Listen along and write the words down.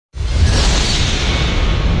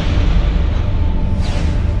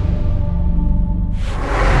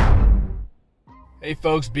Hey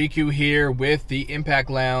folks, BQ here with the Impact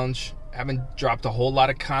Lounge. Haven't dropped a whole lot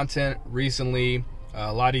of content recently.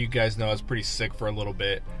 A lot of you guys know I was pretty sick for a little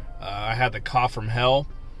bit. I had the cough from hell.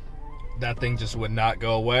 That thing just would not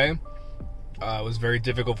go away. It was very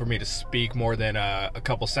difficult for me to speak more than a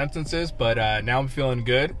couple sentences, but now I'm feeling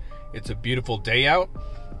good. It's a beautiful day out.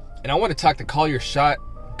 And I want to talk to Call Your Shot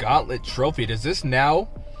Gauntlet Trophy. Does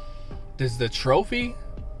the trophy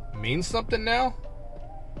mean something now?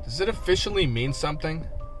 Does it officially mean something?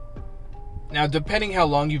 Now, depending how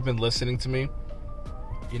long you've been listening to me,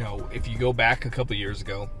 you know, if you go back a couple years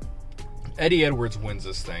ago, Eddie Edwards wins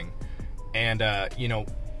this thing. And, you know,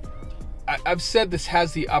 I've said this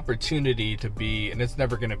has the opportunity to be, and it's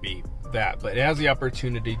never going to be that, but it has the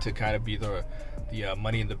opportunity to kind of be the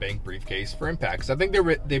Money in the Bank briefcase for Impact. 'Cause I think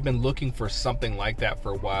they've been looking for something like that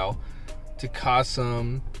for a while to cause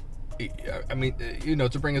some, I mean, you know,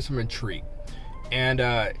 to bring us some intrigue. And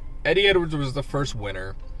Eddie Edwards was the first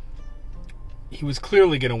winner. He was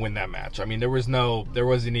clearly going to win that match. I mean, there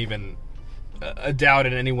wasn't even a doubt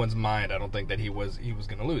in anyone's mind. I don't think that he was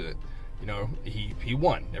going to lose it. You know, he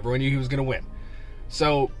won. Everyone knew he was going to win.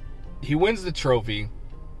 So he wins the trophy.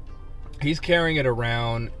 He's carrying it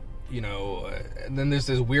around, you know, and then there's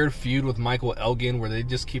this weird feud with Michael Elgin where they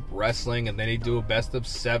just keep wrestling, and then they do a best of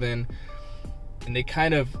 7, and they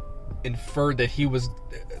kind of inferred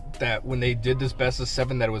that when they did this best of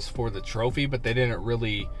 7 that it was for the trophy, but they didn't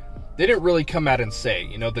really come out and say,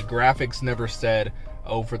 you know, the graphics never said,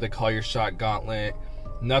 oh, for the Call Your Shot Gauntlet,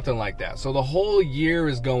 nothing like that. So the whole year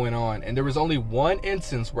is going on, and there was only one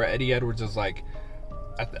instance where Eddie Edwards is like,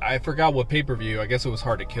 I forgot what pay-per-view, I guess it was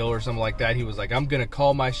Hard to Kill or something like that. He was like, I'm gonna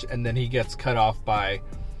call my and then he gets cut off by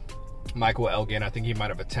Michael Elgin. I think he might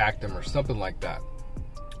have attacked him or something like that.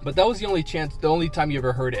 But that was the only time you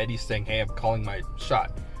ever heard Eddie saying, hey, I'm calling my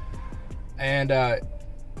shot. And,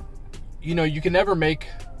 you know, you can never make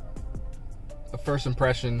a first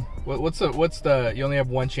impression. What's the, you only have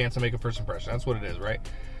one chance to make a first impression. That's what it is, right?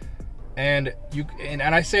 And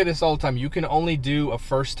I say this all the time, you can only do a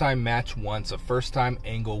first time match once, a first time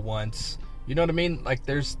angle once. You know what I mean? Like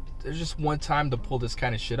there's just one time to pull this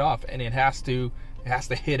kind of shit off, and it has to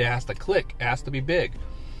hit, it has to click, it has to be big.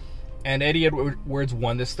 And Eddie Edwards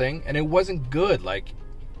won this thing, and it wasn't good. Like,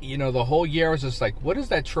 you know, the whole year I was just like, what does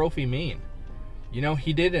that trophy mean? You know,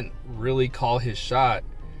 he didn't really call his shot.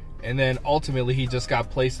 And then ultimately he just got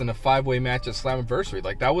placed in a 5-way match at Slammiversary.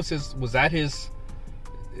 Like that was is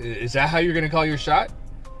that how you're going to call your shot?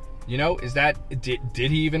 You know,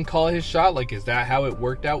 did he even call his shot? Like, is that how it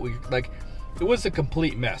worked out? It was a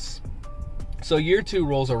complete mess. So year 2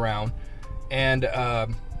 rolls around, and,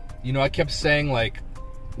 you know, I kept saying, like,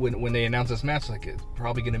 when they announced this match, like, it's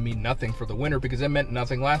probably going to mean nothing for the winner because it meant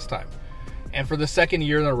nothing last time. And for the second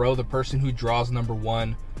year in a row, the person who draws number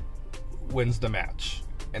 1 wins the match.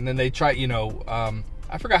 And then they try, you know,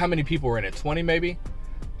 I forgot how many people were in it, 20 maybe?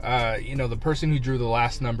 You know, the person who drew the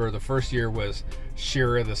last number, the first year was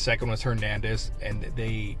Shearer, the second was Hernandez, and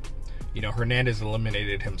they, you know, Hernandez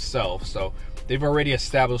eliminated himself. So they've already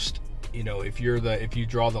established, you know, if you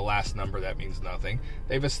draw the last number, that means nothing.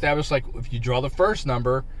 They've established, like, if you draw the first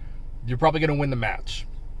number, you're probably going to win the match.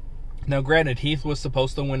 Now, granted, Heath was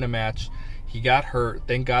supposed to win the match. He got hurt.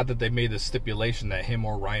 Thank God that they made the stipulation that him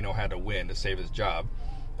or Rhino had to win to save his job.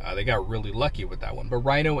 They got really lucky with that one. But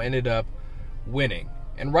Rhino ended up winning.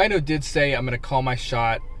 And Rhino did say, I'm going to call my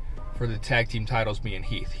shot for the tag team titles, me and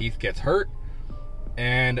Heath. Heath gets hurt,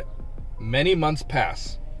 and many months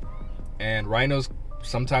pass. And Rhino's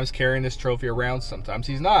sometimes carrying this trophy around, sometimes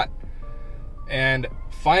he's not. And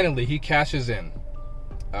finally, he cashes in.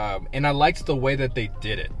 And I liked the way that they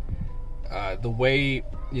did it. The way,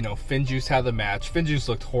 you know, Finjuice had the match. Finjuice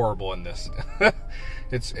looked horrible in this.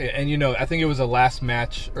 And you know, I think it was the last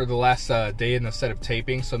match, or the last day in the set of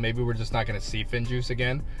taping, so maybe we're just not going to see Finjuice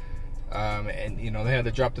again. And, you know, they had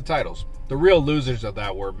to drop the titles. The real losers of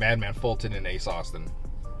that were Madman Fulton and Ace Austin.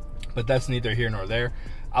 But that's neither here nor there.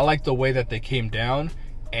 I like the way that they came down,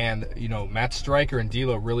 and, you know, Matt Striker and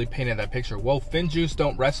D'Lo really painted that picture. Well, Finjuice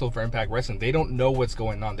don't wrestle for Impact Wrestling. They don't know what's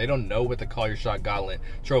going on. They don't know what the Call Your Shot Gauntlet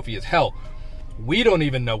trophy is. Hell, we don't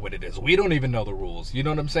even know what it is. We don't even know the rules. You know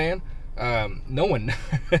what I'm saying? No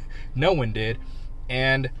one did.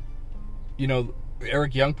 And, you know,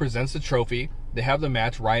 Eric Young presents the trophy. They have the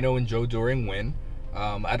match. Rhino and Joe Doering win.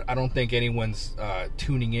 I don't think anyone's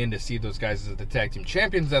tuning in to see those guys as the tag team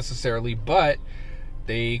champions necessarily, but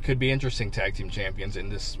they could be interesting tag team champions in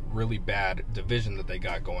this really bad division that they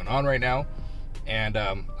got going on right now. And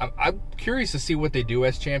I'm curious to see what they do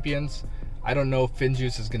as champions. I don't know if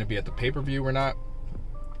Finjuice is going to be at the pay-per-view or not.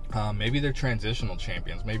 Maybe they're transitional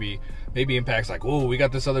champions. Maybe Impact's like, oh, we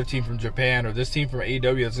got this other team from Japan or this team from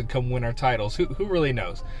AEW that's gonna come win our titles. Who really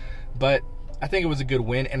knows? But I think it was a good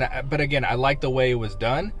win. But again, I like the way it was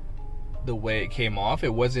done, the way it came off.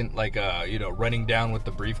 It wasn't like running down with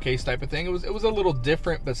the briefcase type of thing. It was a little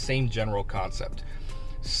different, but same general concept.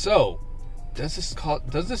 So, does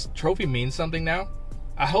this trophy mean something now?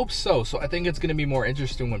 I hope so. So I think it's going to be more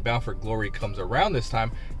interesting when Bound for Glory comes around this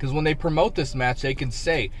time, because when they promote this match, they can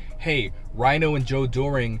say, "Hey, Rhino and Joe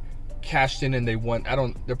Doering cashed in and they won."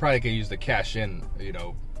 They're probably going to use the cash in,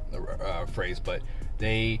 phrase, but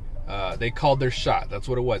they called their shot. That's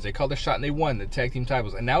what it was. They called their shot and they won the tag team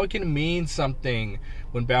titles. And now it can mean something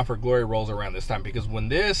when Bound for Glory rolls around this time, because when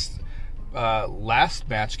this last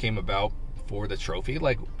match came about for the trophy,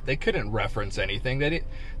 like, they couldn't reference anything.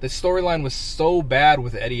 The storyline was so bad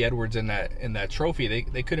with Eddie Edwards in that trophy.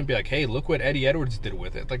 They couldn't be like, hey, look what Eddie Edwards did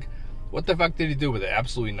with it. Like, what the fuck did he do with it?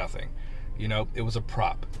 Absolutely nothing. It was a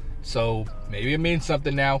prop. So maybe it means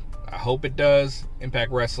something now. I hope it does.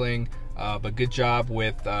 Impact Wrestling. But good job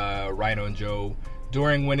with Rhino and Joe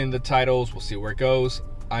Doering winning the titles. We'll see where it goes.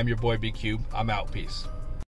 I'm your boy B-Cube. I'm out. Peace.